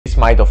This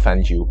might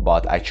offend you,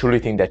 but I truly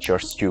think that you're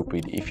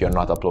stupid if you're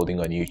not uploading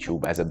on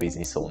YouTube as a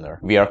business owner.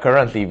 We are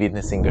currently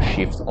witnessing a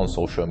shift on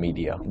social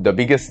media. The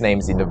biggest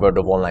names in the world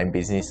of online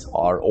business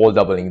are all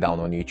doubling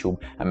down on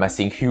YouTube,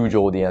 amassing huge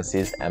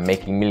audiences and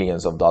making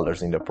millions of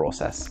dollars in the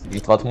process.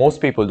 But what most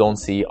people don't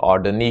see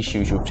are the niche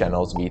YouTube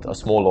channels with a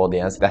small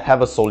audience that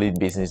have a solid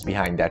business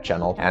behind that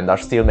channel and are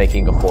still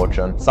making a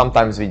fortune,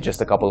 sometimes with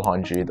just a couple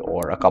hundred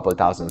or a couple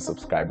thousand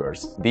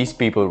subscribers. These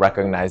people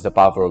recognize the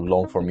power of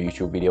long-form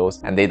YouTube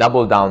videos and they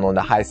double down on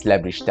the highest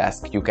leverage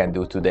task you can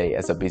do today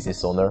as a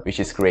business owner, which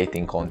is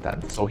creating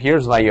content. So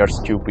here's why you're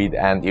stupid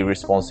and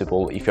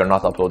irresponsible if you're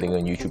not uploading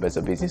on YouTube as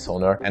a business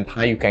owner, and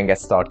how you can get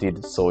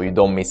started so you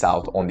don't miss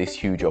out on this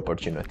huge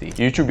opportunity.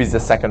 YouTube is the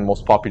second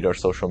most popular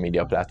social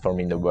media platform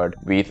in the world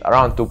with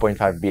around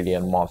 2.5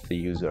 billion monthly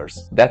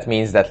users. That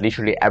means that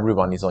literally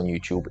everyone is on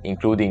YouTube,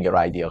 including your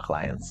ideal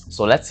clients.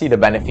 So let's see the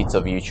benefits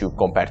of YouTube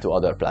compared to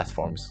other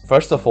platforms.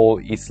 First of all,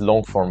 it's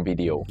long-form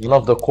video. One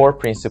of the core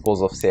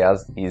principles of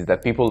sales is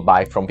that people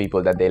buy from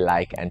people that they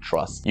like and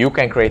trust. You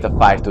can create a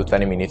 5 to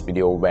 20 minute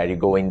video where you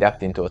go in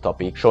depth into a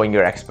topic, showing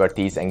your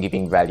expertise and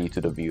giving value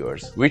to the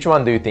viewers. Which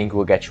one do you think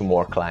will get you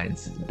more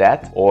clients?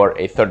 That or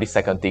a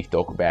 30-second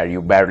TikTok where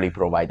you barely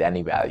provide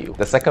any value?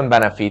 The second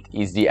benefit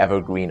is the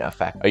evergreen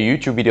effect. A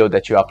YouTube video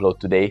that you upload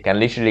today can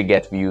literally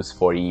get views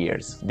for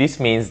years. This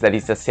means that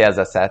it's a sales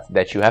asset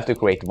that you have to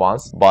create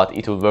once, but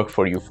it will work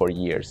for you for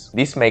years.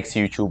 This makes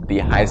YouTube the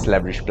highest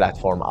leverage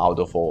platform out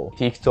of all.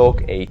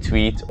 TikTok, a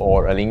tweet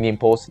or a LinkedIn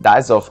post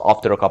dies off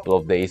after a couple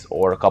of days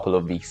or a couple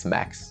of weeks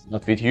max.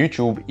 But with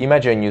YouTube,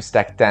 imagine you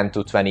stack 10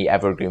 to 20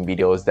 evergreen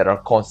videos that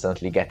are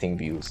constantly getting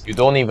views. You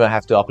don't even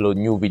have to upload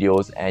new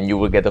videos and you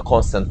will get a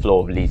constant flow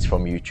of leads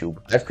from YouTube.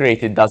 I've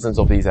created dozens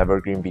of these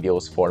evergreen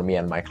videos for me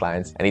and my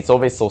clients, and it's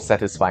always so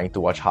satisfying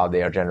to watch how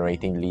they are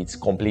generating leads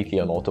completely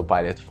on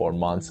autopilot for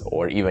months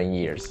or even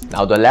years.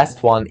 Now the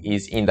last one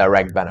is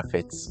indirect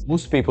benefits.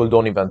 Most people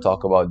don't even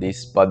talk about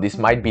this, but this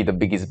might be the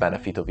biggest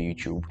benefit of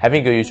YouTube.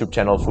 Having a YouTube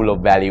channel full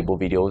of valuable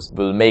videos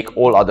will make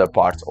all other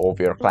parts of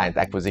your client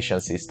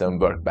acquisition system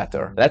work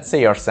better. Let's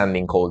say you're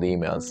sending cold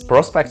emails.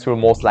 Prospects will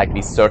most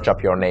likely search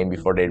up your name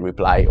before they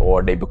reply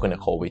or they book in a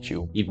call with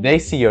you. If they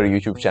see your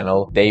YouTube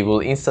channel, they will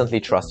instantly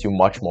trust you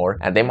much more,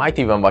 and they might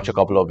even watch a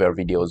couple of your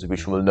videos,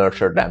 which will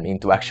nurture them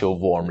into actual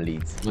warm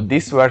leads. But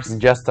this works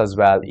just as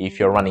well if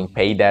you're running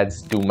paid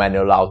ads, do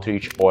manual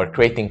outreach, or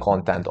creating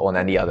content on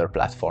any other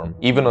platform.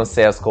 Even on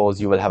sales calls,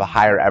 you will have a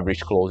higher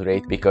average close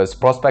rate because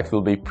prospects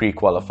will be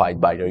pre-qualified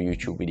by your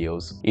YouTube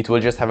videos. It will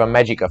just have a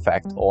magic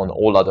effect on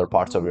all other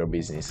parts of your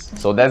business.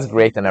 So that's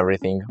great and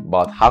everything,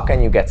 but how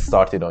can you get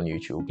started on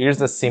YouTube? Here's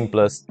the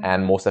simplest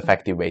and most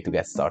effective way to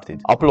get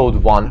started.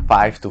 Upload one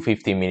 5 to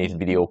 15 minute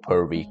video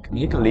per week.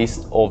 Make a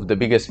list of the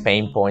biggest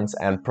pain points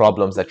and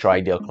problems that your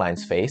ideal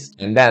clients face,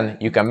 and then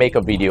you can make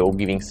a video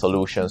giving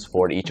solutions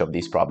for each of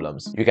these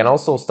problems. You can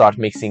also start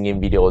mixing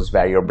in videos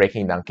where you're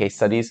breaking down case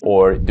studies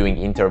or doing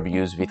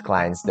interviews with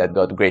clients that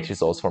got great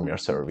results from your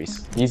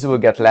service. These will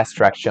get less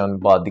traction,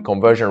 but the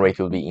conversion rate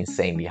will be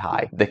insanely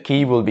high. The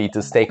key will be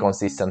to stay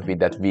consistent with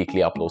that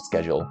weekly upload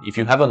schedule. If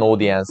you have an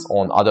audience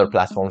on other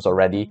platforms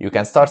already, you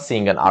can start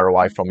seeing an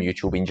ROI from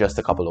YouTube in just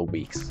a couple of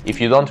weeks. If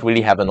you don't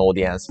really have an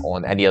audience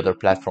on any other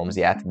platforms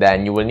yet,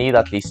 then you will need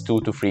at least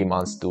 2 to 3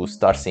 months to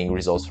start seeing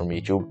results from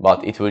YouTube,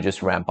 but it will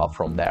just ramp up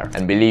from there.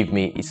 And believe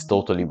me, it's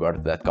totally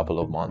worth that couple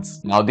of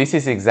months. Now, this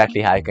is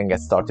exactly how you can get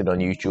started on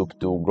YouTube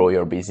to grow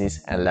your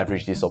business and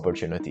leverage this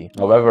opportunity.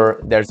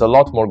 However, there's a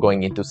lot more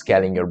going into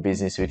scaling your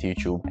business with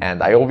YouTube,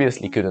 and I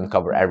obviously couldn't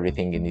cover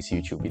everything in this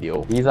YouTube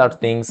video. These are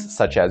things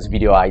such as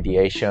video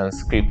ideation,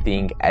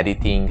 scripting,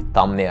 editing,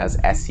 thumbnails,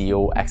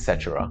 SEO,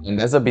 etc.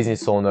 And as a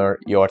business owner,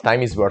 your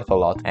time is worth a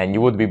lot and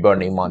you would be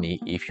burning money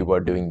if you were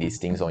doing these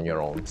things on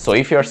your own. So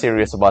if you're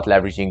serious about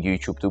leveraging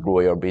YouTube to grow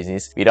your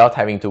business without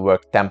having to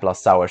work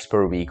 10+ hours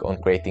per week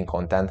on creating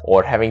content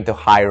or having to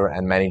hire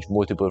and manage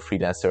multiple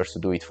freelancers to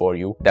do it for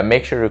you, then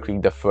make sure you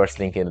click the first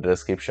link in the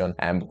description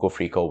and book a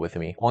free call with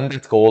me. On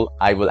that call,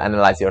 I will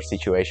analyze your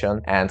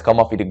situation and come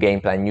up with a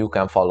game plan you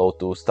can follow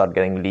to start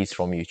getting leads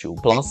from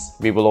YouTube. Plus,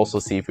 we will also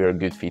see if we're a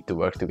good fit to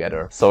work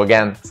together. So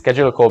again,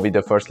 schedule a call with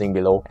the first link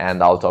below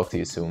and I'll talk to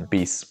you soon.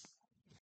 Peace.